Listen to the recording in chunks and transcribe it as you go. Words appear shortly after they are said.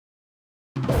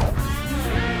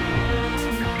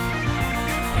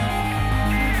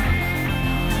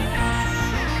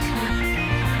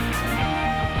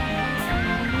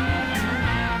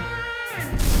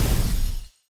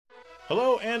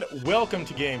Hello and welcome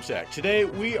to GameSack. Today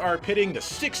we are pitting the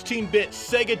 16-bit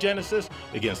Sega Genesis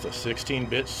against the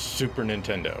 16-bit Super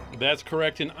Nintendo. That's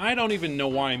correct, and I don't even know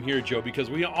why I'm here, Joe, because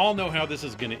we all know how this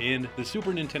is going to end. The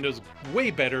Super Nintendo's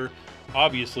way better,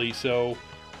 obviously, so...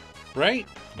 Right?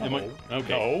 No.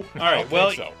 Okay. No. All right, well,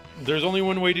 so. There's only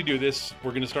one way to do this.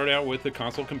 We're going to start out with the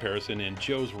console comparison, and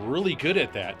Joe's really good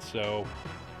at that, so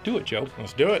do it, Joe.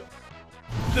 Let's do it.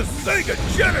 The Sega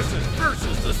Genesis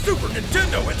versus the Super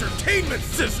Nintendo Entertainment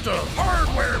System.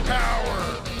 Hardware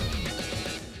power.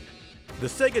 The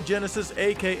Sega Genesis,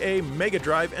 aka Mega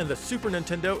Drive, and the Super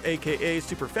Nintendo, aka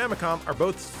Super Famicom, are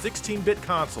both 16-bit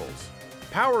consoles.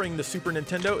 Powering the Super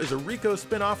Nintendo is a Ricoh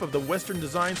spin-off of the Western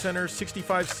Design Center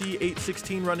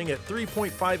 65C816 running at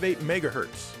 3.58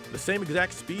 MHz, the same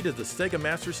exact speed as the Sega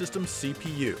Master System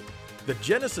CPU. The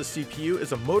Genesis CPU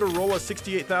is a Motorola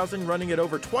 68000 running at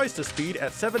over twice the speed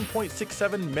at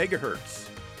 7.67 MHz.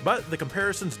 But the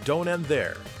comparisons don't end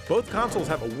there. Both consoles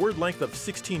have a word length of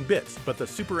 16 bits, but the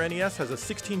Super NES has a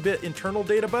 16-bit internal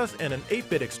data bus and an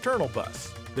 8-bit external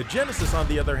bus. The Genesis, on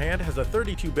the other hand, has a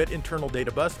 32-bit internal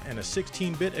data bus and a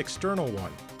 16-bit external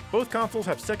one. Both consoles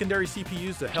have secondary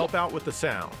CPUs to help out with the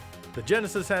sound. The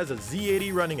Genesis has a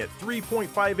Z80 running at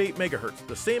 3.58 MHz,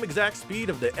 the same exact speed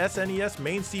of the SNES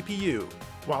main CPU,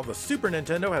 while the Super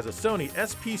Nintendo has a Sony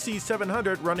SPC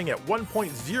 700 running at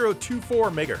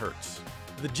 1.024 MHz.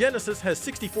 The Genesis has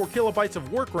 64 kilobytes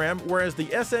of work RAM, whereas the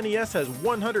SNES has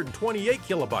 128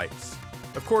 kilobytes.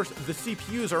 Of course, the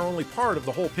CPUs are only part of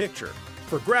the whole picture.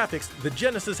 For graphics, the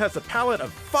Genesis has a palette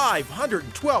of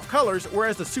 512 colors,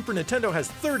 whereas the Super Nintendo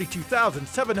has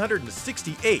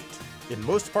 32,768. In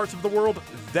most parts of the world,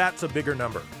 that's a bigger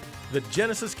number. The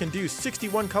Genesis can do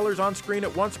 61 colors on screen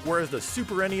at once, whereas the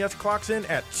Super NES clocks in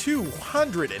at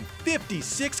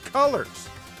 256 colors.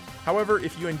 However,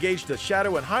 if you engage the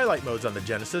shadow and highlight modes on the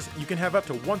Genesis, you can have up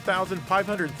to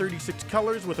 1,536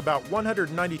 colors with about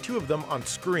 192 of them on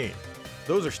screen.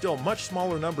 Those are still much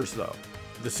smaller numbers though.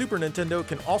 The Super Nintendo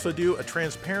can also do a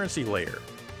transparency layer.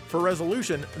 For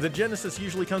resolution, the Genesis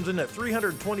usually comes in at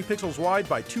 320 pixels wide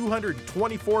by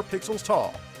 224 pixels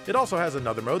tall. It also has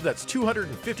another mode that's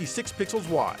 256 pixels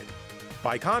wide.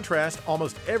 By contrast,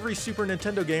 almost every Super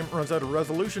Nintendo game runs at a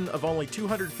resolution of only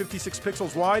 256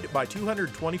 pixels wide by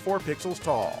 224 pixels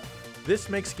tall. This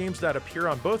makes games that appear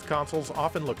on both consoles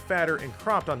often look fatter and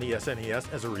cropped on the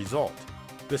SNES as a result.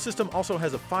 The system also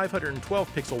has a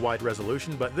 512 pixel wide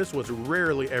resolution, but this was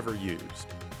rarely ever used.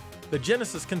 The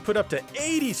Genesis can put up to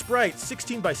 80 sprites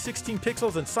 16 by 16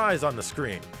 pixels in size on the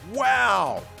screen.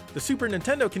 Wow! The Super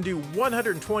Nintendo can do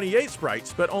 128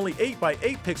 sprites, but only 8 by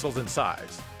 8 pixels in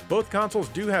size. Both consoles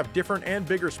do have different and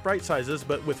bigger sprite sizes,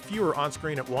 but with fewer on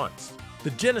screen at once.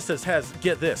 The Genesis has,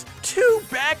 get this, 2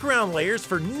 background layers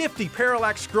for nifty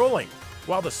parallax scrolling,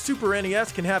 while the Super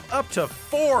NES can have up to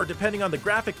 4 depending on the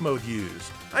graphic mode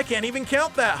used. I can't even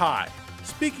count that high!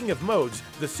 Speaking of modes,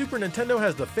 the Super Nintendo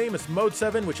has the famous Mode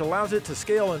 7, which allows it to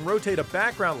scale and rotate a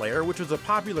background layer, which was a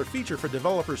popular feature for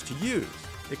developers to use.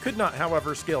 It could not,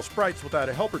 however, scale sprites without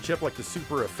a helper chip like the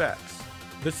Super Effects.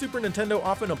 The Super Nintendo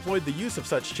often employed the use of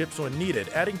such chips when needed,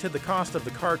 adding to the cost of the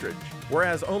cartridge,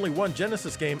 whereas only one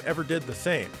Genesis game ever did the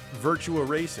same, Virtua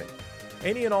Racing.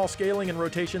 Any and all scaling and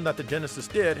rotation that the Genesis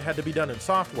did had to be done in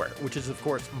software, which is of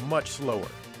course much slower.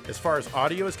 As far as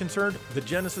audio is concerned, the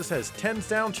Genesis has 10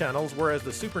 sound channels, whereas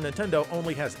the Super Nintendo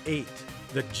only has 8.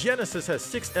 The Genesis has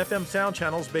 6 FM sound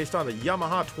channels based on the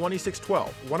Yamaha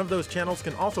 2612. One of those channels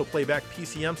can also play back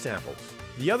PCM samples.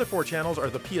 The other 4 channels are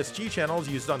the PSG channels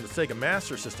used on the Sega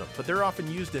Master System, but they're often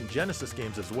used in Genesis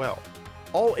games as well.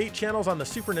 All 8 channels on the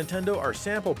Super Nintendo are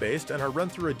sample-based and are run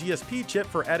through a DSP chip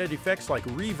for added effects like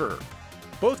reverb.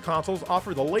 Both consoles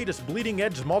offer the latest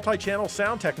bleeding-edge multi-channel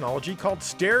sound technology called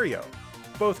stereo.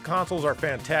 Both consoles are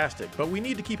fantastic, but we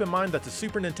need to keep in mind that the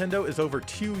Super Nintendo is over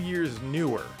 2 years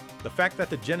newer. The fact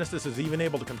that the Genesis is even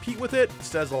able to compete with it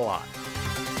says a lot.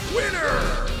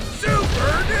 Winner!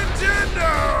 Super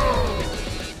Nintendo!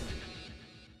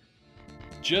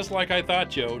 Just like I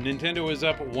thought, Joe, Nintendo is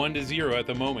up 1-0 at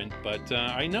the moment, but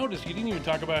I noticed you didn't even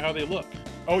talk about how they look.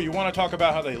 Oh, you want to talk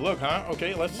about how they look, huh?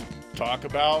 Okay, let's talk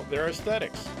about their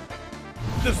aesthetics.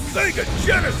 The Sega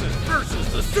Genesis versus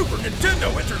the Super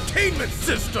Nintendo Entertainment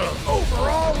System.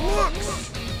 Overall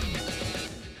looks.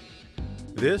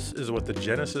 This is what the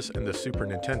Genesis and the Super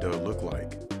Nintendo look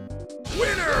like.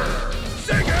 Winner!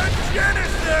 Sega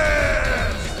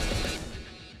Genesis!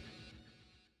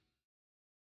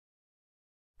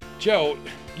 Joe,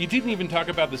 you didn't even talk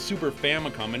about the Super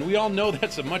Famicom, and we all know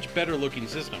that's a much better looking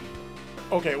system.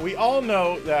 Okay, we all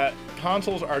know that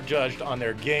consoles are judged on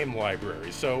their game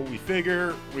libraries, so we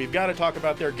figure we've got to talk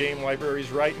about their game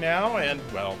libraries right now, and,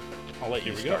 well, I'll let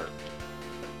you start.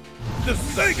 The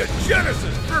Sega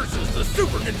Genesis versus the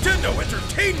Super Nintendo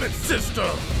Entertainment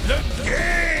System. The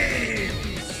games!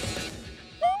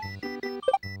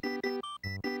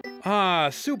 Ah,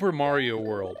 Super Mario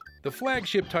World, the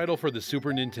flagship title for the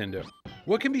Super Nintendo.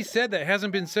 What can be said that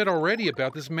hasn't been said already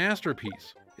about this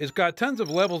masterpiece? It's got tons of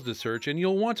levels to search, and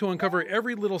you'll want to uncover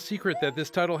every little secret that this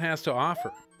title has to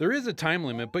offer. There is a time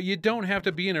limit, but you don't have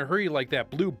to be in a hurry like that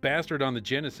blue bastard on the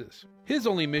Genesis. His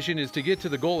only mission is to get to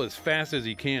the goal as fast as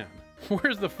he can.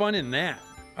 Where's the fun in that?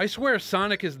 I swear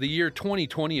Sonic is the year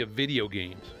 2020 of video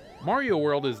games. Mario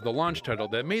World is the launch title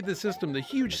that made the system the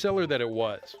huge seller that it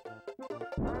was.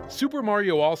 Super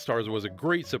Mario All-Stars was a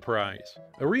great surprise.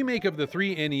 A remake of the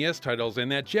 3 NES titles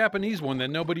and that Japanese one that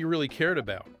nobody really cared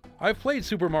about. I've played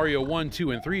Super Mario 1,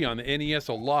 2, and 3 on the NES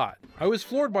a lot. I was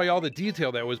floored by all the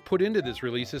detail that was put into this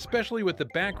release, especially with the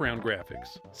background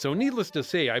graphics. So needless to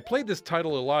say, I played this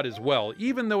title a lot as well,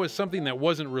 even though it's something that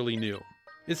wasn't really new.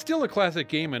 It's still a classic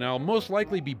game and I'll most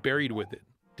likely be buried with it.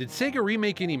 Did Sega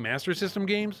remake any Master System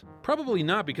games? Probably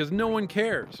not, because no one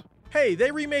cares. Hey,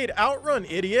 they remade Outrun,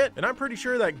 idiot! And I'm pretty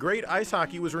sure that Great Ice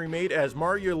Hockey was remade as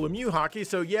Mario Lemieux Hockey,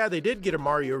 so yeah, they did get a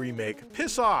Mario remake.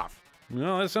 Piss off!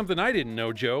 Well, that's something I didn't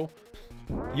know, Joe.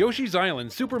 Yoshi's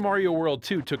Island Super Mario World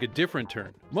 2 took a different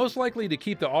turn, most likely to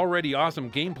keep the already awesome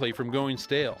gameplay from going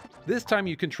stale. This time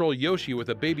you control Yoshi with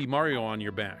a baby Mario on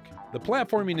your back. The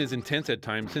platforming is intense at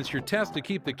times since you're tasked to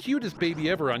keep the cutest baby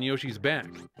ever on Yoshi's back.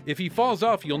 If he falls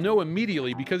off, you'll know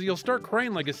immediately because you'll start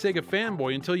crying like a Sega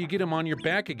fanboy until you get him on your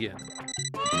back again.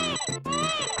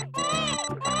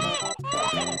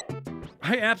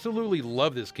 I absolutely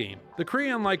love this game. The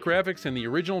crayon-like graphics and the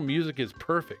original music is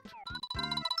perfect.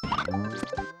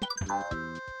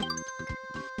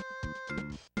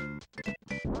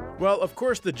 Well, of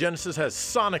course the Genesis has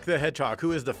Sonic the Hedgehog,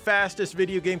 who is the fastest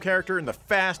video game character in the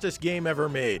fastest game ever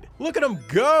made. Look at him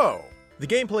go! The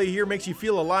gameplay here makes you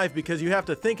feel alive because you have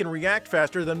to think and react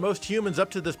faster than most humans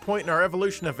up to this point in our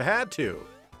evolution have had to.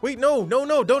 Wait, no,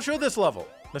 don't show this level.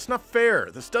 That's not fair.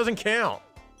 This doesn't count.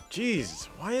 Jeez,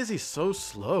 why is he so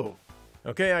slow?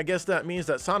 Okay, I guess that means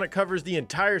that Sonic covers the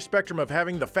entire spectrum of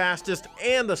having the fastest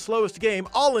and the slowest game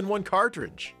all in one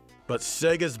cartridge. But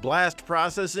Sega's blast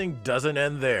processing doesn't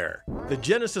end there. The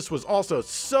Genesis was also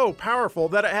so powerful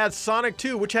that it had Sonic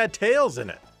 2, which had Tails in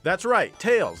it. That's right,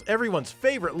 Tails, everyone's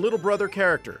favorite little brother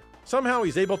character. Somehow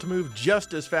he's able to move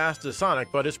just as fast as Sonic,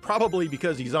 but it's probably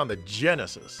because he's on the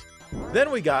Genesis.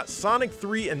 Then we got Sonic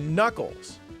 3 and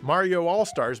Knuckles. Mario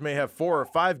All-Stars may have 4 or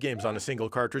 5 games on a single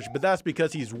cartridge, but that's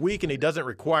because he's weak and he doesn't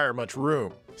require much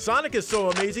room. Sonic is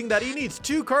so amazing that he needs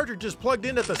 2 cartridges plugged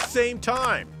in at the same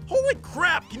time. Holy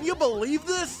crap, can you believe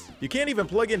this? You can't even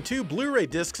plug in 2 Blu-ray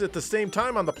discs at the same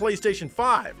time on the PlayStation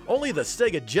 5. Only the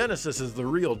Sega Genesis is the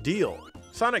real deal.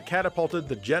 Sonic catapulted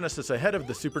the Genesis ahead of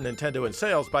the Super Nintendo in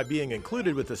sales by being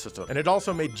included with the system, and it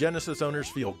also made Genesis owners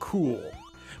feel cool.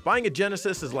 Buying a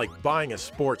Genesis is like buying a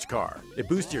sports car. It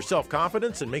boosts your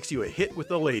self-confidence and makes you a hit with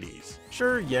the ladies.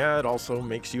 Sure, yeah, it also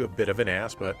makes you a bit of an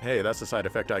ass, but hey, that's a side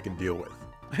effect I can deal with.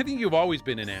 I think you've always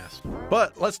been an ass.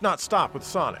 But let's not stop with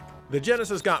Sonic. The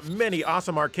Genesis got many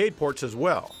awesome arcade ports as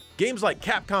well. Games like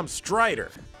Capcom's Strider.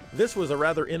 This was a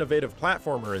rather innovative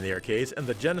platformer in the arcades, and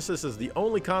the Genesis is the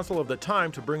only console of the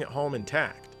time to bring it home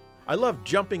intact. I love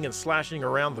jumping and slashing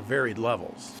around the varied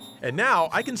levels. And now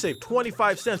I can save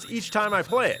 25 cents each time I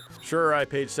play it. Sure, I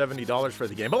paid $70 for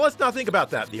the game, but let's not think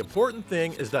about that. The important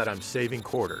thing is that I'm saving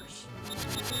quarters.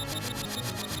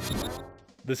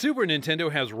 The Super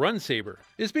Nintendo has Run Saber.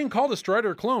 It's being called a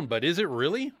Strider clone, but is it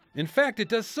really? In fact, it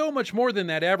does so much more than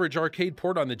that average arcade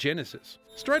port on the Genesis.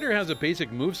 Strider has a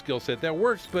basic move skill set that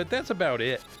works, but that's about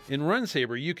it. In Run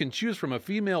Saber, you can choose from a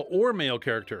female or male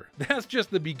character. That's just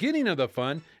the beginning of the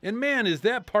fun, and man, is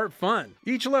that part fun!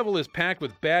 Each level is packed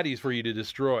with baddies for you to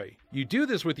destroy. You do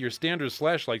this with your standard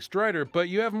slash like Strider, but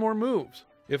you have more moves.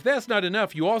 If that's not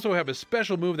enough, you also have a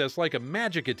special move that's like a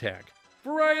magic attack.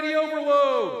 Variety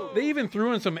overload! They even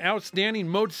threw in some outstanding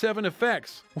Mode 7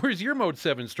 effects. Where's your Mode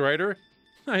 7, Strider?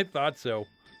 I thought so.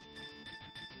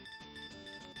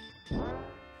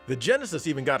 The Genesis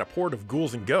even got a port of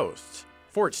Ghouls and Ghosts.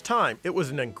 For its time, it was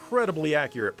an incredibly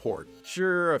accurate port.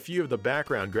 Sure, a few of the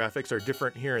background graphics are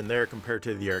different here and there compared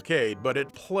to the arcade, but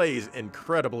it plays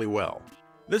incredibly well.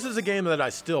 This is a game that I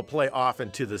still play often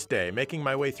to this day, making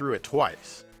my way through it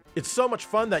twice. It's so much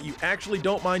fun that you actually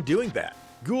don't mind doing that.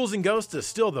 Ghouls and Ghosts is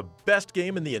still the best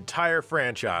game in the entire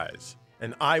franchise,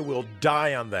 and I will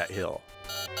die on that hill.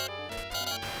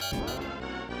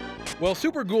 Well,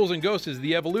 Super Ghouls and Ghosts is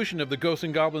the evolution of the Ghosts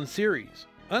and Goblins series.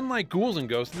 Unlike Ghouls and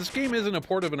Ghosts, this game isn't a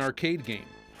port of an arcade game.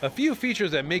 A few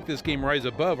features that make this game rise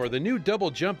above are the new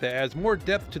double jump that adds more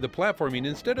depth to the platforming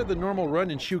instead of the normal run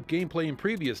and shoot gameplay in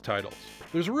previous titles.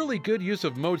 There's really good use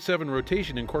of Mode 7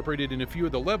 rotation incorporated in a few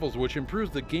of the levels, which improves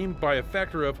the game by a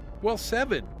factor of, well,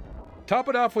 7. Top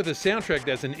it off with a soundtrack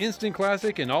that's an instant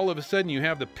classic, and all of a sudden you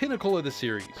have the pinnacle of the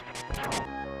series.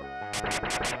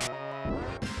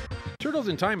 Turtles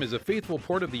in Time is a faithful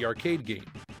port of the arcade game.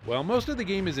 While most of the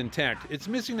game is intact, it's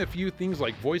missing a few things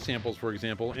like voice samples, for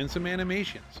example, and some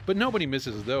animations. But nobody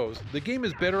misses those. The game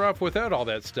is better off without all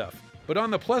that stuff. But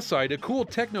on the plus side, a cool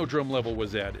Technodrome level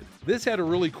was added. This had a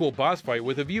really cool boss fight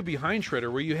with a view behind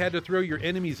Shredder where you had to throw your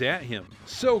enemies at him.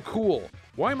 So cool!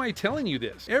 Why am I telling you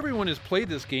this? Everyone has played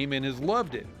this game and has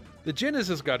loved it. The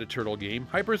Genesis got a turtle game,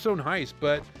 Hyperzone Heist,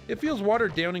 but it feels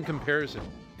watered down in comparison.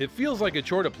 It feels like a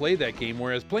chore to play that game,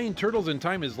 whereas playing Turtles in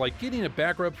Time is like getting a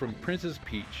back rub from Princess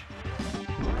Peach.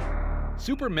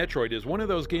 Super Metroid is one of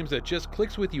those games that just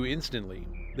clicks with you instantly.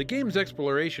 The game's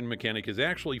exploration mechanic is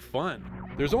actually fun.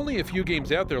 There's only a few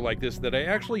games out there like this that I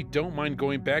actually don't mind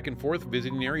going back and forth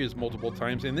visiting areas multiple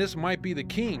times, and this might be the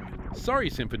king. Sorry,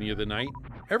 Symphony of the Night.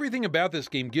 Everything about this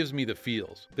game gives me the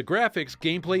feels. The graphics,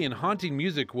 gameplay, and haunting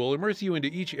music will immerse you into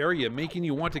each area, making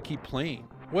you want to keep playing.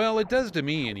 Well, it does to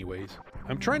me anyways.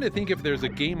 I'm trying to think if there's a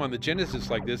game on the Genesis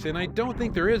like this, and I don't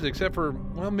think there is except for,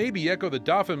 well, maybe Echo the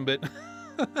Dolphin, but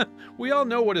we all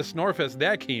know what a snorefest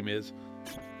that game is.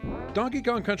 Donkey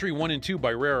Kong Country 1 and 2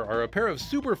 by Rare are a pair of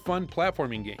super fun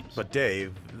platforming games. But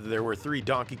Dave, there were 3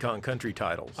 Donkey Kong Country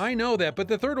titles. I know that, but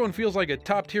the third one feels like a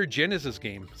top-tier Genesis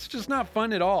game. It's just not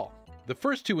fun at all. The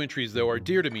first 2 entries, though, are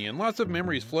dear to me, and lots of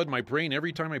memories flood my brain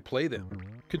every time I play them.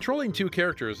 Controlling 2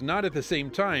 characters, not at the same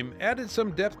time, added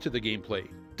some depth to the gameplay.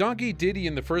 Donkey, Diddy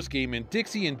in the first game, and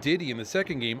Dixie and Diddy in the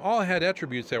second game all had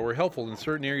attributes that were helpful in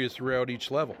certain areas throughout each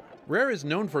level. Rare is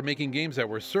known for making games that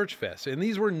were search fests, and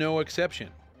these were no exception.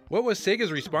 What was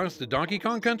Sega's response to Donkey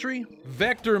Kong Country?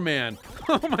 Vector Man!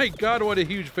 Oh my god, what a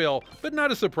huge fail, but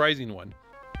not a surprising one.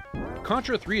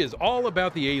 Contra 3 is all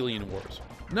about the alien wars.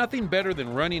 Nothing better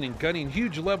than running and gunning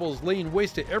huge levels, laying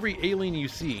waste to every alien you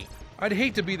see. I'd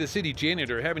hate to be the city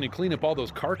janitor having to clean up all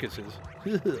those carcasses.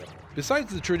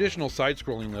 Besides the traditional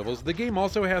side-scrolling levels, the game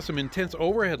also has some intense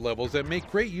overhead levels that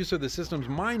make great use of the system's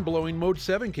mind-blowing Mode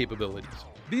 7 capabilities.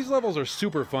 These levels are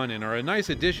super fun and are a nice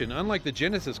addition, unlike the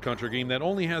Genesis Contra game that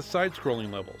only has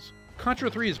side-scrolling levels. Contra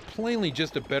 3 is plainly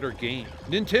just a better game.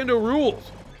 Nintendo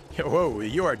rules! Whoa,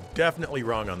 you are definitely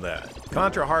wrong on that.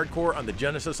 Contra Hardcore on the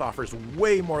Genesis offers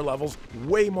way more levels,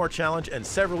 way more challenge, and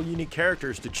several unique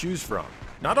characters to choose from.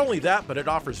 Not only that, but it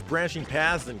offers branching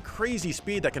paths and crazy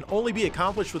speed that can only be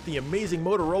accomplished with the amazing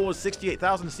Motorola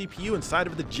 68000 CPU inside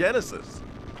of the Genesis.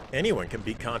 Anyone can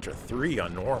beat Contra 3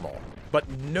 on normal, but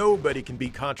nobody can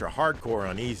beat Contra Hardcore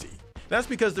on easy. That's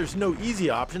because there's no easy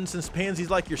option, since pansies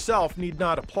like yourself need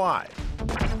not apply.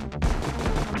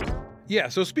 Yeah,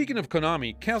 so speaking of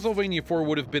Konami, Castlevania 4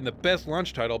 would have been the best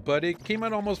launch title, but it came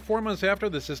out almost 4 months after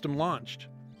the system launched.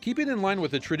 Keeping in line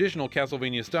with the traditional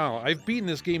Castlevania style, I've beaten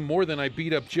this game more than I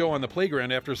beat up Joe on the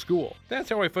playground after school. That's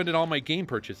how I funded all my game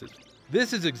purchases.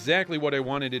 This is exactly what I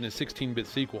wanted in a 16-bit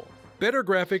sequel. Better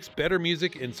graphics, better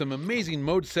music, and some amazing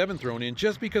Mode 7 thrown in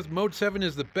just because Mode 7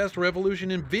 is the best revolution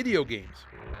in video games.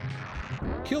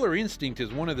 Killer Instinct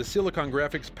is one of the Silicon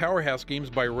Graphics powerhouse games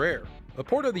by Rare. A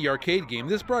port of the arcade game,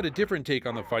 this brought a different take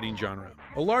on the fighting genre.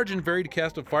 A large and varied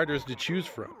cast of fighters to choose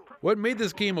from. What made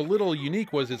this game a little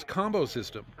unique was its combo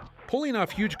system. Pulling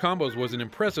off huge combos was an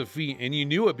impressive feat, and you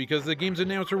knew it because the game's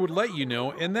announcer would let you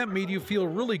know, and that made you feel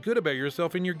really good about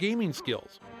yourself and your gaming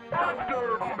skills.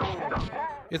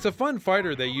 It's a fun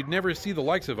fighter that you'd never see the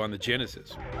likes of on the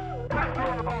Genesis.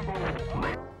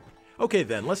 Okay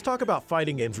then, let's talk about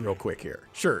fighting games real quick here.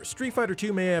 Sure, Street Fighter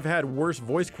 2 may have had worse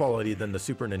voice quality than the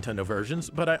Super Nintendo versions,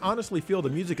 but I honestly feel the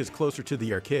music is closer to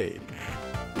the arcade.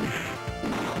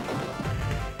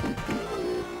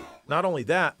 Not only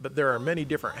that, but there are many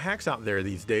different hacks out there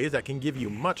these days that can give you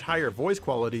much higher voice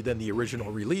quality than the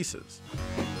original releases.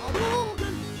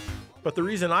 But the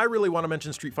reason I really want to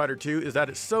mention Street Fighter 2 is that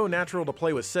it's so natural to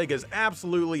play with Sega's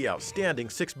absolutely outstanding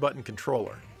 6-button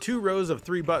controller. 2 rows of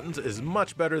 3 buttons is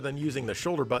much better than using the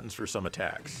shoulder buttons for some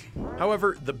attacks.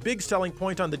 However, the big selling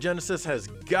point on the Genesis has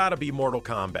gotta be Mortal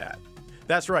Kombat.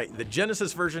 That's right, the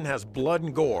Genesis version has blood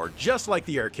and gore, just like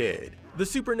the arcade. The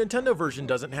Super Nintendo version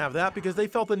doesn't have that because they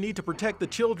felt the need to protect the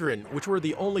children, which were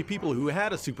the only people who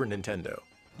had a Super Nintendo.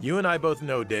 You and I both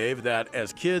know, Dave, that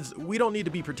as kids, we don't need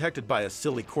to be protected by a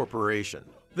silly corporation.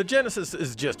 The Genesis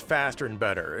is just faster and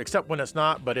better, except when it's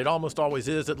not, but it almost always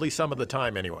is, at least some of the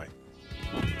time anyway.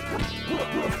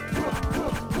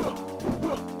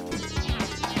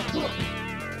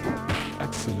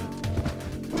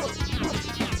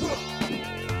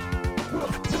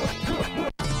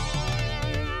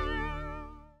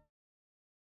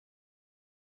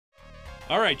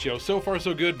 Alright, Joe, so far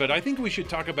so good, but I think we should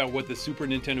talk about what the Super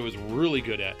Nintendo is really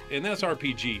good at, and that's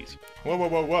RPGs. Whoa, whoa,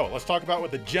 whoa, whoa. Let's talk about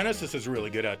what the Genesis is really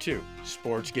good at, too.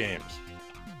 Sports games.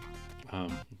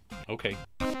 Okay.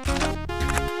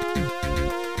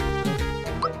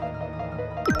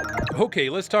 Okay,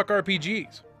 let's talk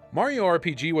RPGs. Mario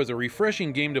RPG was a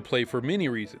refreshing game to play for many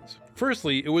reasons.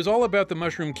 Firstly, it was all about the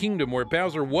Mushroom Kingdom where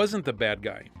Bowser wasn't the bad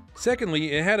guy.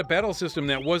 Secondly, it had a battle system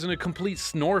that wasn't a complete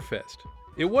snore fest.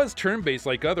 It was turn-based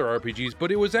like other RPGs,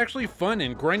 but it was actually fun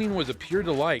and grinding was a pure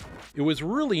delight. It was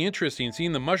really interesting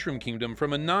seeing the Mushroom Kingdom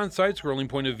from a non-side-scrolling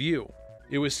point of view.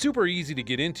 It was super easy to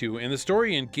get into, and the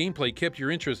story and gameplay kept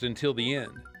your interest until the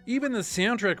end. Even the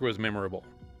soundtrack was memorable.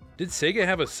 Did Sega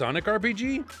have a Sonic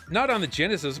RPG? Not on the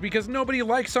Genesis because nobody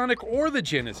liked Sonic or the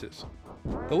Genesis.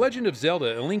 The Legend of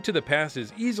Zelda: A Link to the Past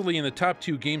is easily in the top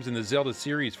 2 games in the Zelda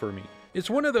series for me. It's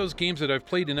one of those games that I've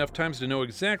played enough times to know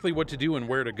exactly what to do and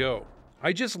where to go.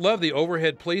 I just love the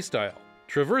overhead playstyle.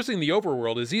 Traversing the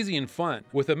overworld is easy and fun,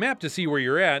 with a map to see where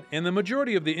you're at, and the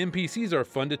majority of the NPCs are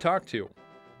fun to talk to.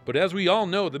 But as we all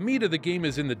know, the meat of the game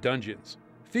is in the dungeons.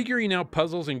 Figuring out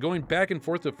puzzles and going back and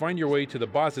forth to find your way to the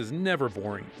boss is never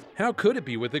boring. How could it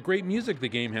be with the great music the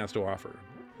game has to offer?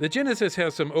 The Genesis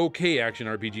has some okay action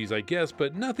RPGs, I guess,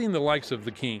 but nothing the likes of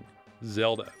the king,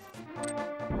 Zelda.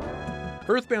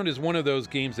 Earthbound is one of those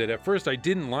games that at first I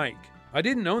didn't like. I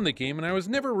didn't own the game and I was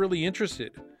never really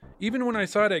interested. Even when I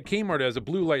saw it at Kmart as a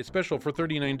blue light special for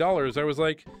 $39, I was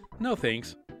like, no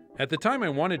thanks. At the time I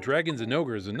wanted dragons and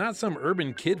ogres and not some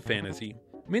urban kid fantasy.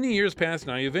 Many years passed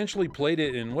and I eventually played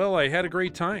it and well, I had a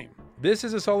great time. This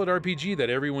is a solid RPG that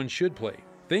everyone should play.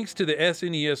 Thanks to the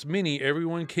SNES Mini,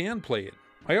 everyone can play it.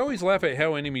 I always laugh at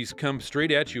how enemies come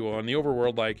straight at you on the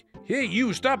overworld like, hey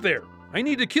you, stop there! I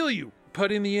need to kill you!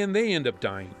 But in the end they end up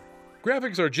dying.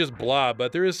 Graphics are just blah,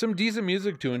 but there is some decent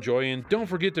music to enjoy and don't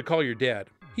forget to call your dad.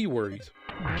 He worries.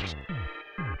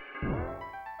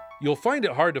 You'll find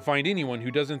it hard to find anyone who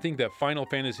doesn't think that Final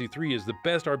Fantasy III is the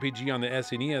best RPG on the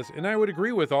SNES, and I would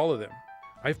agree with all of them.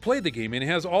 I've played the game and it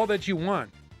has all that you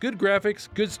want. Good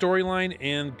graphics, good storyline,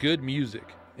 and good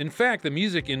music. In fact, the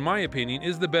music, in my opinion,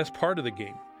 is the best part of the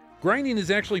game. Grinding is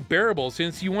actually bearable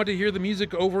since you want to hear the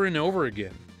music over and over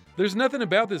again. There's nothing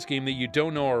about this game that you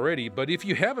don't know already, but if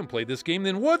you haven't played this game,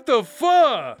 then what the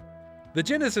fuck? The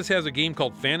Genesis has a game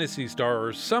called Phantasy Star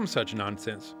or some such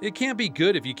nonsense. It can't be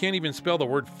good if you can't even spell the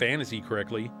word fantasy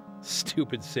correctly.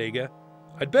 Stupid Sega.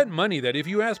 I'd bet money that if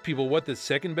you ask people what the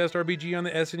second best RPG on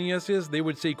the SNES is, they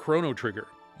would say Chrono Trigger.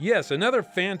 Yes, another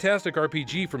fantastic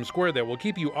RPG from Square that will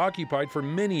keep you occupied for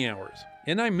many hours.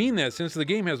 And I mean that since the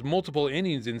game has multiple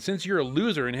endings and since you're a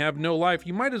loser and have no life,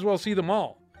 you might as well see them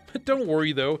all. But don't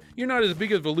worry though, you're not as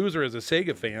big of a loser as a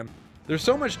Sega fan. There's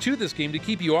so much to this game to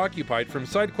keep you occupied, from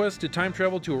side quests to time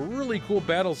travel to a really cool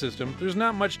battle system, there's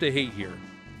not much to hate here.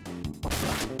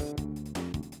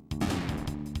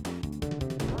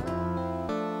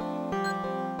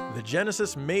 The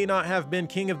Genesis may not have been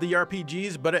king of the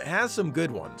RPGs, but it has some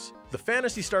good ones. The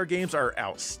Phantasy Star games are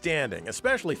outstanding,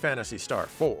 especially Phantasy Star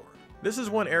 4. This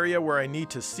is one area where I need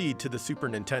to cede to the Super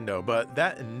Nintendo, but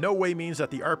that in no way means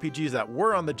that the RPGs that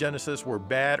were on the Genesis were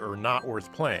bad or not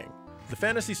worth playing. The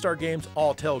Phantasy Star games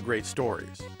all tell great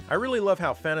stories. I really love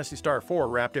how Phantasy Star 4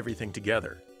 wrapped everything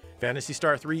together. Phantasy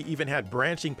Star 3 even had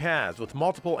branching paths with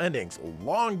multiple endings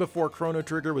long before Chrono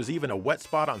Trigger was even a wet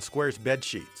spot on Square's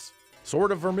bedsheets.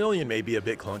 Sword of Vermilion may be a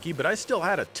bit clunky, but I still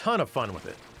had a ton of fun with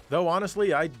it. Though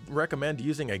honestly, I'd recommend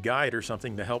using a guide or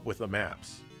something to help with the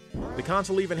maps. The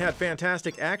console even had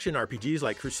fantastic action RPGs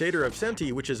like Crusader of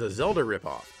Senti, which is a Zelda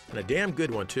ripoff, and a damn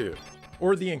good one too.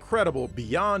 Or the incredible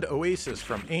Beyond Oasis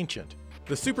from Ancient.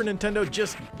 The Super Nintendo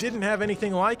just didn't have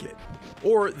anything like it.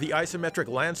 Or the isometric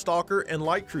Landstalker and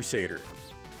Light Crusader.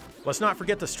 Let's not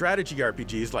forget the strategy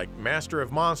RPGs like Master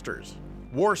of Monsters,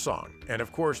 Warsong, and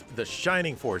of course the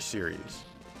Shining Force series.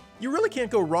 You really can't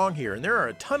go wrong here, and there are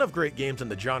a ton of great games in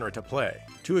the genre to play.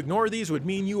 To ignore these would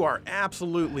mean you are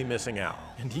absolutely missing out.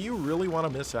 And do you really want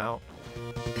to miss out?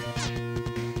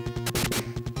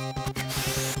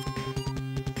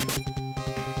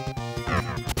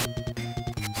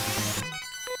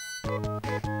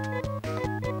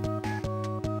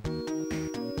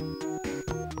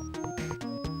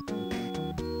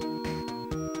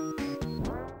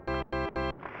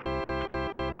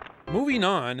 Moving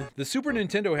on, the Super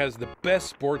Nintendo has the best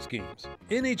sports games.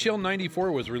 NHL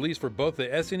 94 was released for both the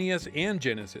SNES and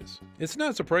Genesis. It's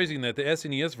not surprising that the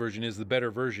SNES version is the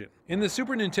better version. In the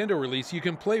Super Nintendo release, you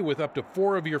can play with up to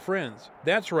 4 of your friends.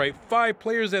 That's right, 5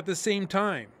 players at the same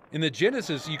time. In the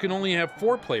Genesis, you can only have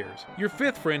 4 players. Your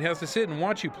 5th friend has to sit and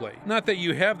watch you play. Not that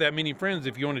you have that many friends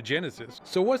if you own a Genesis.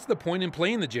 So what's the point in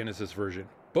playing the Genesis version?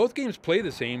 Both games play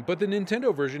the same, but the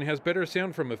Nintendo version has better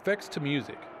sound from effects to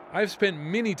music. I've spent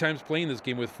many times playing this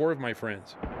game with 4 of my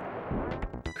friends.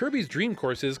 Kirby's Dream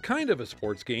Course is kind of a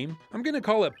sports game. I'm gonna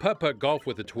call it putt-putt golf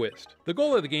with a twist. The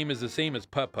goal of the game is the same as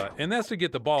putt-putt, and that's to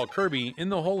get the ball Kirby in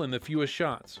the hole in the fewest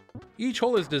shots. Each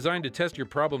hole is designed to test your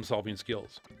problem-solving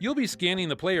skills. You'll be scanning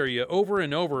the play area over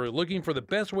and over looking for the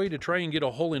best way to try and get a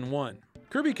hole-in-one.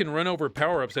 Kirby can run over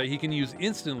power-ups that he can use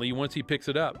instantly once he picks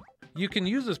it up. You can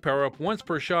use this power-up once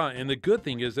per shot, and the good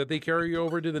thing is that they carry you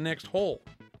over to the next hole.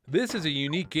 This is a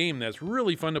unique game that's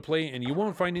really fun to play, and you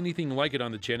won't find anything like it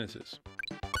on the Genesis.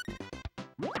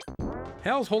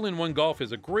 Hal's Hole-in-One Golf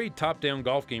is a great top-down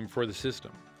golf game for the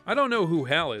system. I don't know who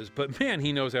Hal is, but man,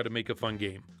 he knows how to make a fun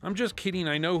game. I'm just kidding,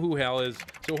 I know who Hal is,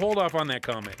 so hold off on that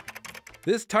comment.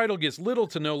 This title gets little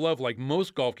to no love like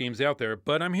most golf games out there,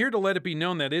 but I'm here to let it be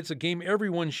known that it's a game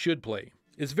everyone should play.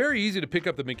 It's very easy to pick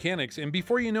up the mechanics, and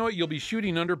before you know it, you'll be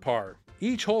shooting under par.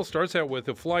 Each hole starts out with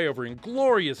a flyover in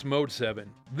glorious Mode 7.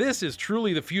 This is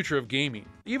truly the future of gaming.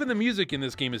 Even the music in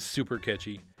this game is super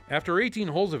catchy. After 18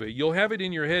 holes of it, you'll have it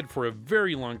in your head for a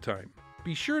very long time.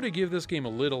 Be sure to give this game a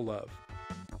little love.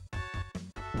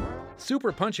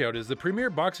 Super Punch-Out is the premier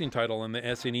boxing title on the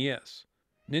SNES.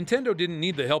 Nintendo didn't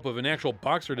need the help of an actual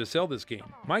boxer to sell this game.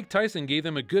 Mike Tyson gave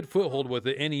them a good foothold with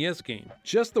the NES game.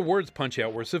 Just the words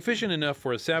Punch-Out were sufficient enough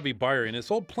for a savvy buyer, and it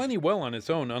sold plenty well on its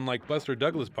own, unlike Buster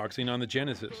Douglas boxing on the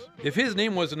Genesis. If his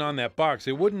name wasn't on that box,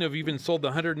 it wouldn't have even sold the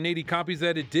 180 copies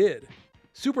that it did.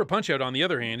 Super Punch-Out, on the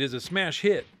other hand, is a smash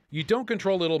hit. You don't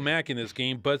control Little Mac in this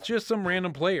game, but just some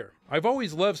random player. I've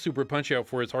always loved Super Punch-Out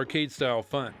for its arcade-style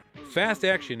fun. Fast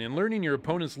action and learning your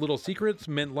opponent's little secrets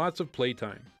meant lots of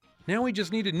playtime. Now we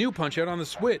just need a new Punch-Out on the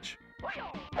Switch.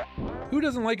 Who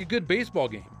doesn't like a good baseball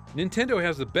game? Nintendo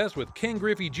has the best with Ken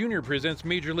Griffey Jr. Presents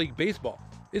Major League Baseball.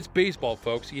 It's baseball,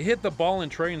 folks. You hit the ball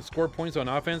and try and score points on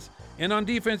offense, and on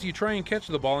defense you try and catch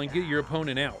the ball and get your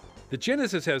opponent out. The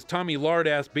Genesis has Tommy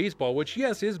Lard-ass baseball, which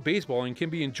yes is baseball and can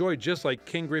be enjoyed just like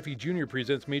Ken Griffey Jr.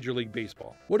 Presents Major League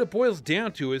Baseball. What it boils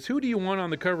down to is who do you want on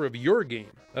the cover of your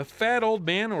game? A fat old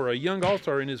man or a young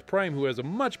all-star in his prime who has a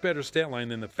much better stat line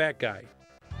than the fat guy?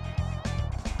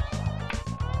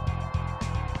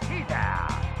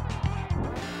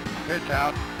 Pitch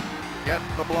out. Gets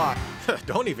the block.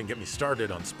 Don't even get me started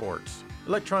on sports.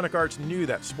 Electronic Arts knew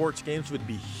that sports games would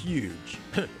be huge.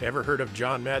 Ever heard of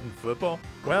John Madden Football?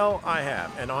 Well, I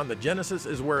have, and on the Genesis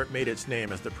is where it made its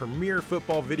name as the premier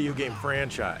football video game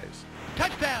franchise.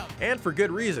 Touchdown! And for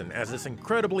good reason, as it's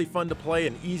incredibly fun to play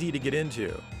and easy to get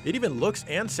into. It even looks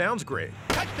and sounds great.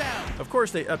 Touchdown! Of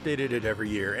course, they updated it every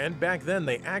year, and back then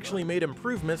they actually made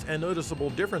improvements and noticeable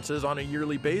differences on a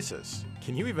yearly basis.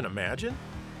 Can you even imagine?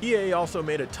 EA also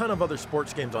made a ton of other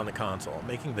sports games on the console,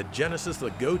 making the Genesis the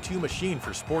go-to machine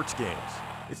for sports games.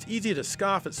 It's easy to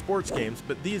scoff at sports games,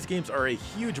 but these games are a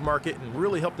huge market and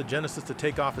really helped the Genesis to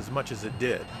take off as much as it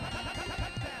did.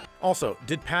 Also,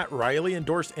 did Pat Riley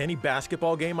endorse any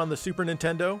basketball game on the Super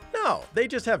Nintendo? No, they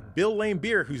just have Bill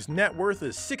Laimbeer, whose net worth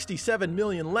is $67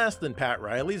 million less than Pat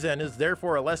Riley's and is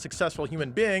therefore a less successful human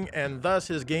being, and thus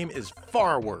his game is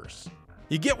far worse.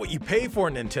 You get what you pay for,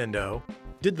 Nintendo.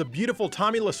 Did the beautiful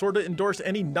Tommy Lasorda endorse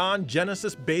any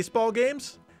non-Genesis baseball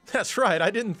games? That's right, I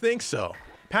didn't think so.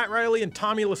 Pat Riley and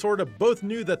Tommy Lasorda both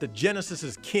knew that the Genesis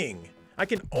is king. I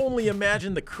can only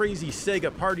imagine the crazy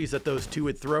Sega parties that those two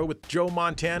would throw with Joe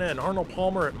Montana and Arnold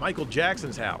Palmer at Michael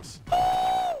Jackson's house.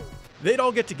 They'd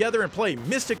all get together and play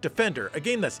Mystic Defender, a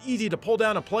game that's easy to pull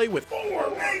down and play with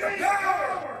 4 mega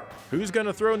power! Who's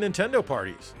gonna throw Nintendo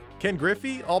parties? Ken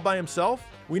Griffey, all by himself?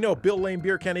 We know Bill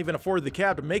Laimbeer can't even afford the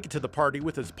cab to make it to the party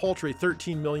with his paltry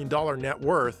 $13 million net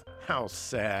worth. How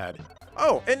sad.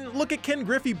 Oh, and look at Ken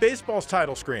Griffey Baseball's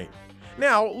title screen.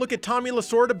 Now, look at Tommy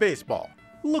Lasorda Baseball.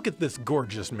 Look at this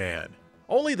gorgeous man.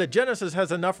 Only the Genesis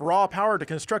has enough raw power to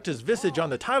construct his visage on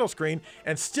the title screen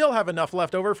and still have enough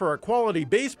left over for a quality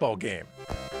baseball game.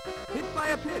 Hit by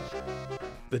a pitch.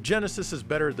 The Genesis is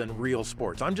better than real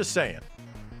sports, I'm just saying.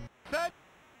 Set.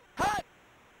 Hut.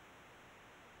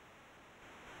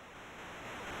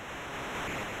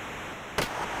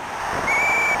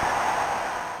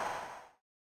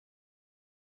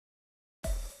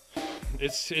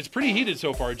 It's pretty heated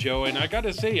so far, Joe, and I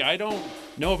gotta say, I don't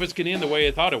know if it's gonna end the way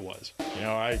I thought it was. You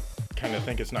know, I kind of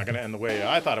think it's not going to end the way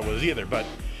I thought it was either, but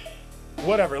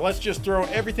whatever. Let's just throw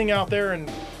everything out there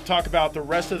and talk about the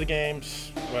rest of the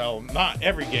games. Well, not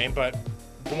every game, but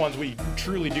the ones we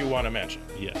truly do want to mention.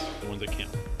 Yes, the ones that count.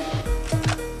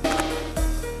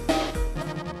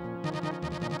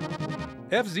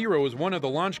 F-Zero was one of the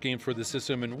launch games for the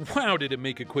system, and wow did it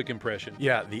make a quick impression.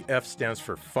 Yeah, the F stands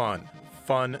for fun.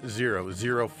 Fun zero,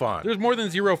 zero fun. There's more than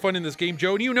zero fun in this game,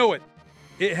 Joe, and you know it.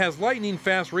 It has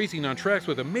lightning-fast racing on tracks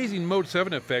with amazing Mode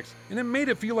 7 effects, and it made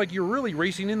it feel like you're really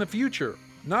racing in the future.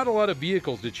 Not a lot of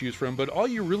vehicles to choose from, but all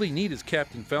you really need is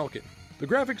Captain Falcon. The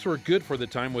graphics were good for the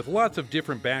time with lots of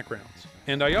different backgrounds.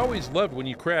 And I always loved when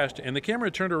you crashed and the camera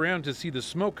turned around to see the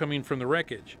smoke coming from the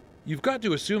wreckage. You've got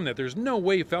to assume that there's no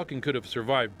way Falcon could have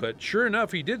survived, but sure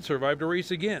enough he did survive to race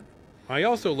again. I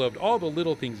also loved all the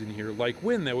little things in here, like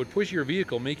wind that would push your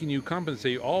vehicle, making you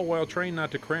compensate all while trying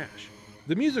not to crash.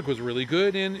 The music was really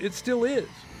good, and it still is.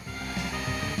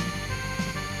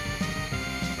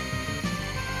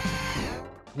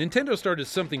 Nintendo started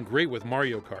something great with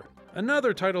Mario Kart,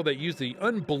 another title that used the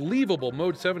unbelievable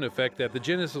Mode 7 effect that the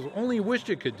Genesis only wished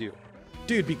it could do.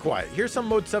 Dude, be quiet. Here's some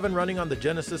Mode 7 running on the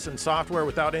Genesis and software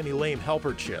without any lame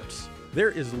helper chips.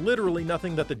 There is literally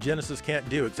nothing that the Genesis can't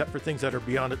do except for things that are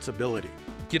beyond its ability.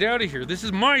 Get out of here, this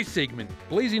is my segment!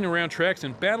 Blazing around tracks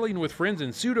and battling with friends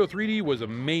in pseudo 3D was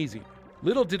amazing.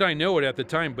 Little did I know it at the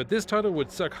time, but this title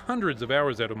would suck hundreds of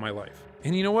hours out of my life.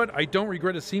 And you know what? I don't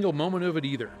regret a single moment of it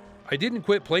either. I didn't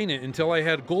quit playing it until I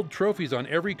had gold trophies on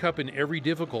every cup in every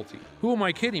difficulty. Who am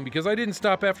I kidding, because I didn't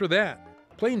stop after that.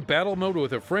 Playing battle mode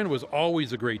with a friend was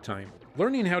always a great time.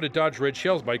 Learning how to dodge red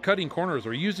shells by cutting corners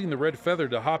or using the red feather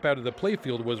to hop out of the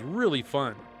playfield was really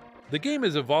fun. The game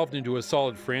has evolved into a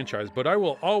solid franchise, but I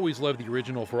will always love the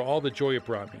original for all the joy it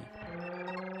brought me.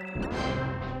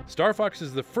 Star Fox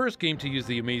is the first game to use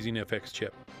the amazing FX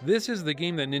chip. This is the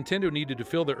game that Nintendo needed to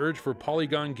fill the urge for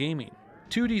polygon gaming.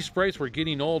 2D sprites were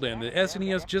getting old and the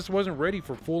SNES just wasn't ready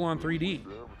for full-on 3D.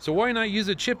 So why not use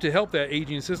a chip to help that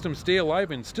aging system stay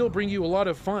alive and still bring you a lot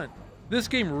of fun? This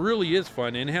game really is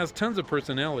fun and has tons of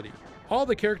personality. All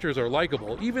the characters are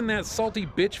likable, even that salty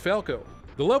bitch Falco.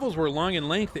 The levels were long in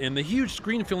length and the huge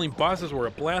screen-filling bosses were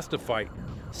a blast to fight.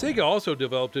 Sega also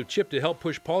developed a chip to help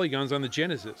push polygons on the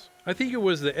Genesis. I think it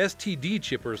was the STD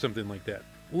chip or something like that.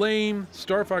 Lame,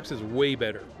 Star Fox is way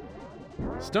better.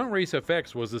 Stunt Race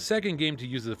FX was the second game to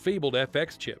use the fabled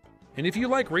FX chip. And if you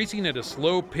like racing at a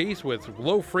slow pace with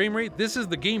low frame rate, this is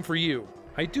the game for you.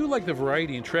 I do like the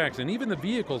variety in tracks and even the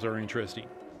vehicles are interesting.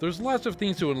 There's lots of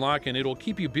things to unlock and it'll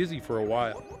keep you busy for a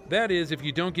while. That is, if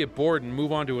you don't get bored and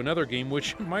move on to another game,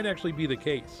 which might actually be the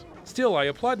case. Still, I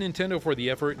applaud Nintendo for the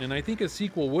effort and I think a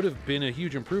sequel would have been a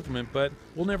huge improvement, but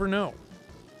we'll never know.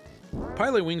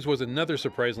 Pilot Wings was another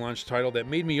surprise launch title that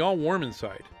made me all warm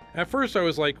inside. At first I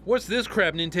was like, what's this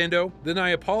crap, Nintendo? Then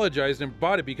I apologized and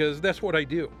bought it because that's what I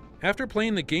do. After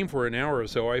playing the game for an hour or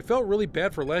so, I felt really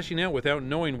bad for lashing out without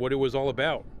knowing what it was all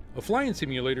about. A flying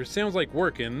simulator sounds like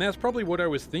work, and that's probably what I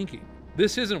was thinking.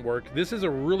 This isn't work, this is a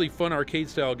really fun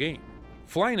arcade-style game.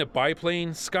 Flying a biplane,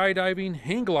 skydiving,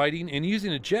 hang gliding, and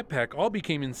using a jetpack all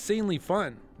became insanely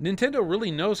fun. Nintendo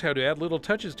really knows how to add little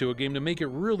touches to a game to make it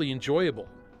really enjoyable.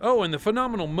 Oh, and the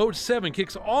phenomenal Mode 7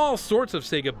 kicks all sorts of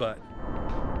Sega butt.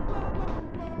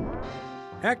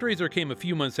 ActRaiser came a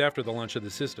few months after the launch of the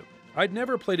system. I'd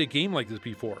never played a game like this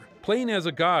before. Playing as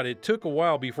a god, it took a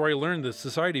while before I learned the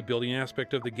society building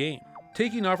aspect of the game.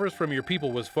 Taking offers from your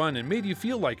people was fun and made you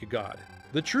feel like a god.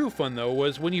 The true fun though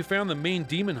was when you found the main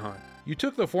demon hunt. You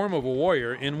took the form of a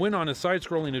warrior and went on a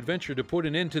side-scrolling adventure to put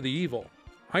an end to the evil.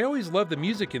 I always loved the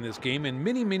music in this game, and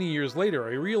many years later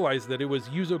I realized that it was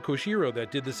Yuzo Koshiro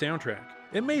that did the soundtrack.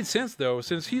 It made sense though,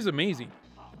 since he's amazing.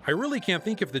 I really can't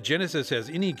think if the Genesis has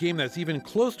any game that's even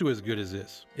close to as good as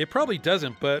this. It probably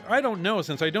doesn't, but I don't know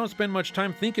since I don't spend much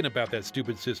time thinking about that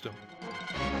stupid system.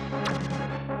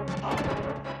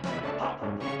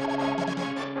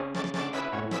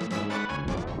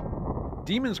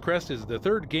 Demon's Crest is the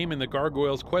third game in the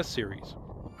Gargoyles Quest series.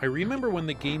 I remember when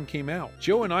the game came out.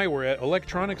 Joe and I were at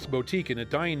Electronics Boutique in a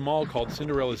dying mall called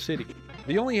Cinderella City.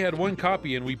 They only had one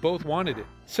copy and we both wanted it.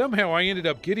 Somehow I ended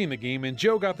up getting the game and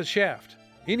Joe got the shaft.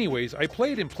 Anyways, I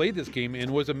played this game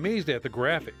and was amazed at the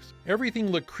graphics.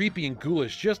 Everything looked creepy and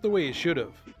ghoulish just the way it should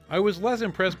have. I was less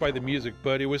impressed by the music,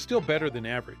 but it was still better than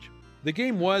average. The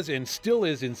game was and still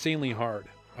is insanely hard.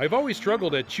 I've always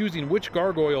struggled at choosing which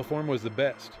gargoyle form was the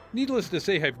best. Needless to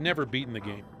say, I've never beaten the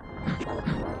game.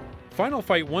 Final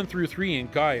Fight 1 through 3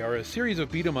 and Guy are a series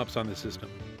of beat-em-ups on the system.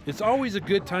 It's always a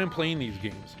good time playing these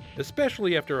games,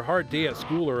 especially after a hard day at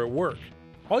school or at work.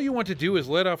 All you want to do is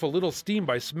let off a little steam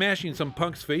by smashing some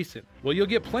punk's face in. Well, you'll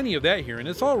get plenty of that here, and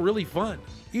it's all really fun.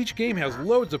 Each game has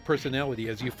loads of personality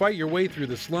as you fight your way through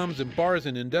the slums and bars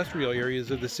and industrial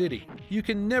areas of the city. You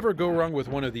can never go wrong with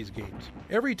one of these games.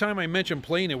 Every time I mention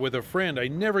playing it with a friend, I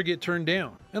never get turned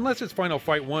down. Unless it's Final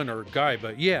Fight 1 or Guy,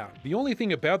 but yeah. The only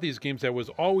thing about these games that was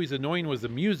always annoying was the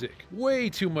music. Way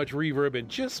too much reverb and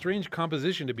just strange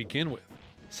composition to begin with.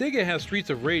 Sega has Streets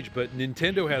of Rage, but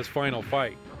Nintendo has Final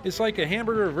Fight. It's like a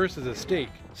hamburger versus a steak.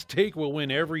 Steak will win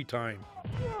every time.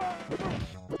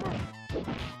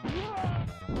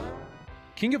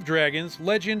 King of Dragons,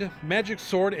 Legend, Magic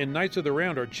Sword, and Knights of the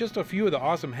Round are just a few of the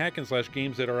awesome hack and slash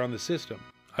games that are on the system.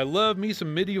 I love me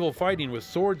some medieval fighting with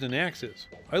swords and axes.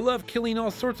 I love killing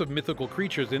all sorts of mythical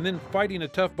creatures and then fighting a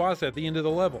tough boss at the end of the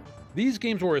level. These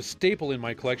games were a staple in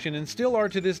my collection and still are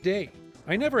to this day.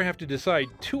 I never have to decide,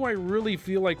 do I really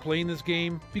feel like playing this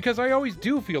game? Because I always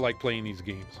do feel like playing these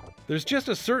games. There's just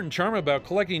a certain charm about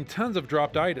collecting tons of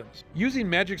dropped items, using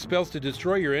magic spells to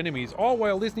destroy your enemies, all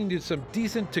while listening to some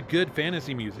decent to good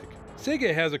fantasy music.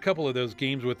 Sega has a couple of those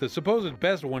games, with the supposed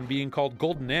best one being called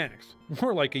Golden Axe.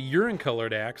 More like a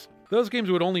urine-colored axe. Those games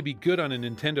would only be good on a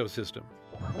Nintendo system.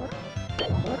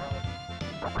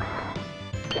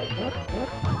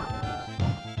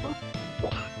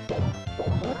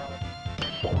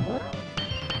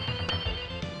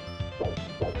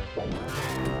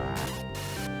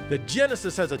 The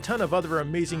Genesis has a ton of other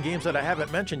amazing games that I haven't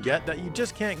mentioned yet that you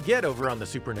just can't get over on the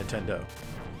Super Nintendo.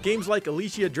 Games like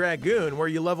Alicia Dragoon, where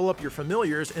you level up your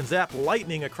familiars and zap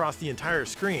lightning across the entire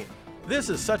screen. This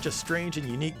is such a strange and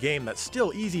unique game that's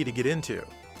still easy to get into.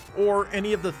 Or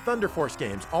any of the Thunder Force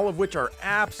games, all of which are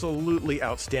absolutely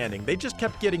outstanding. They just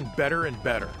kept getting better and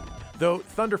better. Though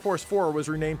Thunder Force 4 was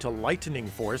renamed to Lightning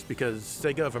Force because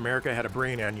Sega of America had a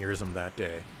brain aneurysm that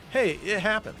day. Hey, it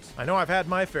happens. I know I've had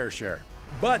my fair share.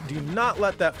 But do not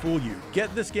let that fool you.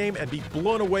 Get this game and be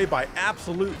blown away by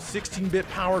absolute 16-bit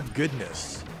power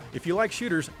goodness. If you like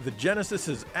shooters, the Genesis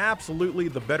is absolutely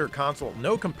the better console,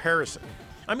 no comparison.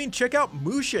 I mean, check out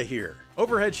Musha here.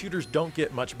 Overhead shooters don't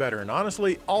get much better, and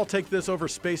honestly, I'll take this over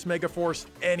Space Megaforce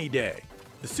any day.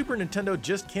 The Super Nintendo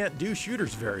just can't do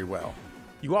shooters very well.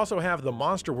 You also have the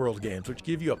Monster World games, which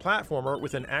give you a platformer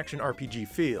with an action RPG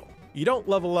feel. You don't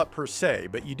level up per se,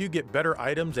 but you do get better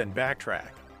items and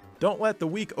backtrack. Don't let the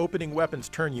weak opening weapons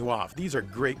turn you off. These are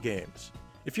great games.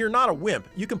 If you're not a wimp,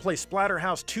 you can play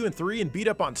Splatterhouse 2 and 3 and beat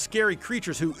up on scary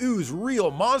creatures who ooze real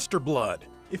monster blood.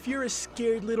 If you're a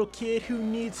scared little kid who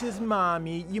needs his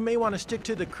mommy, you may want to stick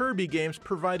to the Kirby games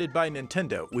provided by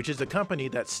Nintendo, which is a company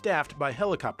that's staffed by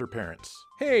helicopter parents.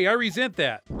 Hey, I resent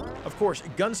that. Of course,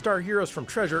 Gunstar Heroes from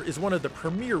Treasure is one of the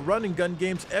premier run-and-gun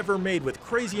games ever made with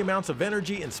crazy amounts of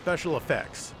energy and special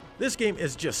effects. This game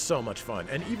is just so much fun,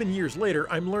 and even years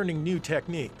later, I'm learning new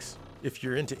techniques. If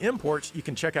you're into imports, you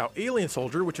can check out Alien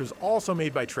Soldier, which was also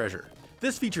made by Treasure.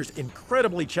 This features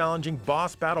incredibly challenging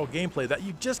boss battle gameplay that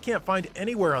you just can't find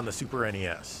anywhere on the Super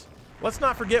NES. Let's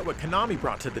not forget what Konami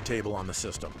brought to the table on the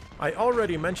system. I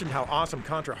already mentioned how awesome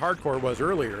Contra Hardcore was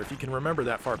earlier, if you can remember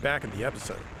that far back in the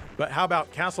episode. But how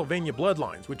about Castlevania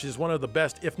Bloodlines, which is one of the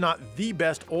best, if not the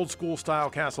best, old-school style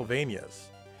Castlevanias.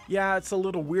 Yeah, it's a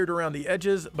little weird around the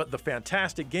edges, but the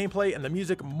fantastic gameplay and the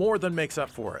music more than makes up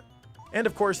for it. And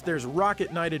of course, there's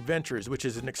Rocket Knight Adventures, which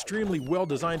is an extremely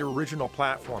well-designed original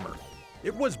platformer.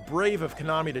 It was brave of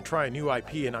Konami to try a new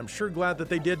IP, and I'm sure glad that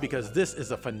they did because this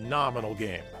is a phenomenal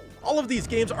game. All of these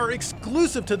games are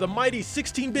exclusive to the mighty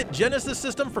 16-bit Genesis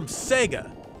system from Sega.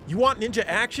 You want ninja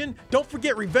action? Don't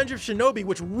forget Revenge of Shinobi,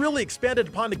 which really expanded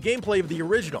upon the gameplay of the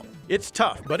original. It's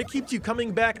tough, but it keeps you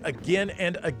coming back again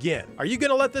and again. Are you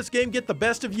gonna let this game get the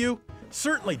best of you?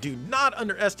 Certainly do not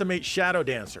underestimate Shadow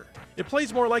Dancer. It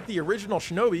plays more like the original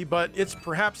Shinobi, but it's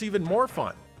perhaps even more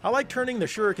fun. I like turning the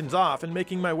shurikens off and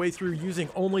making my way through using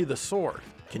only the sword.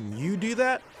 Can you do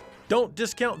that? Don't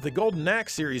discount the Golden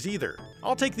Axe series either.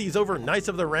 I'll take these over Knights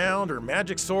of the Round or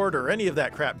Magic Sword or any of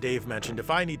that crap Dave mentioned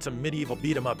if I need some medieval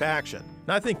beat-em-up action.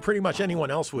 And I think pretty much anyone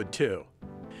else would too.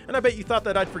 And I bet you thought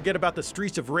that I'd forget about the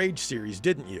Streets of Rage series,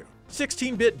 didn't you?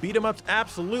 16-bit beat-em-ups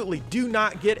absolutely do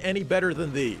not get any better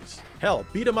than these. Hell,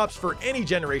 beat-em-ups for any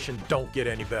generation don't get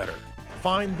any better.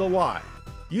 Find the lie.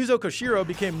 Yuzo Koshiro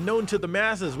became known to the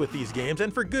masses with these games,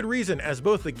 and for good reason, as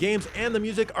both the games and the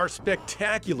music are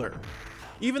spectacular.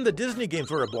 Even the Disney games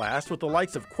were a blast with the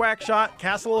likes of Quackshot,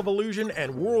 Castle of Illusion,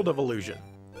 and World of Illusion.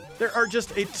 There are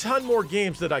just a ton more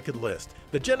games that I could list.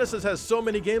 The Genesis has so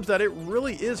many games that it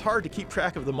really is hard to keep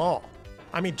track of them all.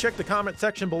 I mean, check the comment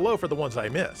section below for the ones I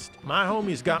missed. My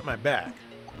homies got my back.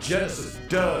 Genesis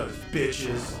does,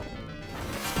 bitches.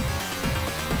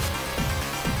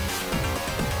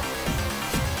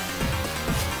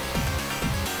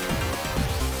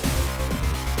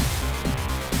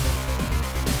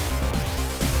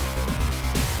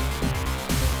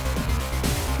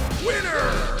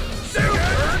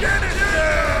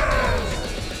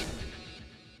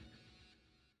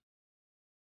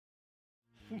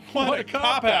 What a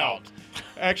cop-out.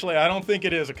 Actually, I don't think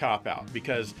it is a cop-out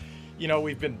because,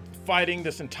 we've been fighting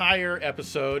this entire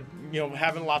episode,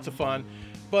 having lots of fun.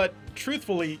 But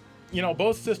truthfully,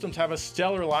 both systems have a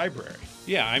stellar library.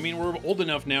 Yeah, I mean, we're old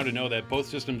enough now to know that both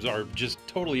systems are just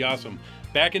totally awesome.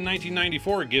 Back in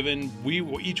 1994, given we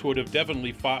each would have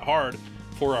definitely fought hard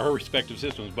for our respective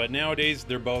systems, but nowadays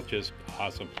they're both just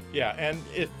awesome. Yeah, and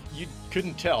if you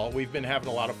couldn't tell, we've been having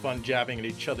a lot of fun jabbing at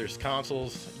each other's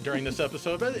consoles during this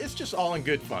episode, but it's just all in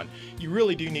good fun. You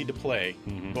really do need to play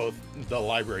both the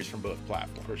libraries from both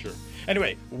platforms. For sure.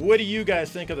 Anyway, what do you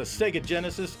guys think of the Sega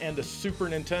Genesis and the Super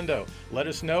Nintendo? Let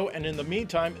us know, and in the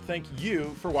meantime, thank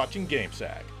you for watching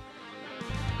GameSag.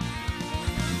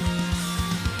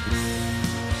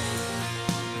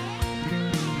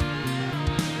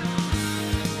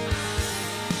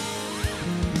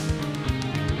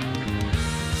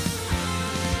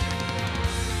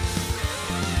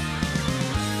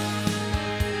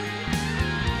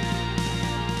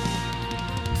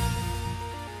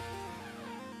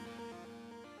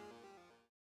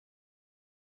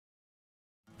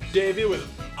 Dave, it was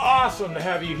awesome to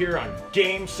have you here on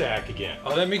GameSack again.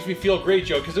 Oh, that makes me feel great,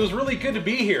 Joe, because it was really good to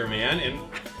be here, man. And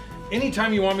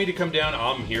anytime you want me to come down,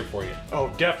 I'm here for you. Oh,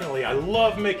 definitely. I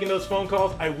love making those phone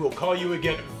calls. I will call you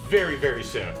again very, very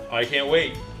soon. I can't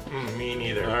wait. Me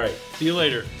neither. All right. See you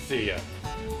later. See ya.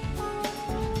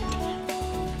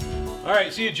 All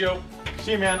right. See you, Joe.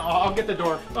 See you, man. I'll get the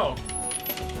door. Oh.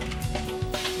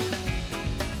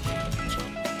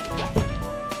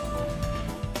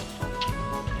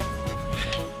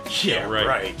 Yeah,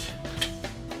 right.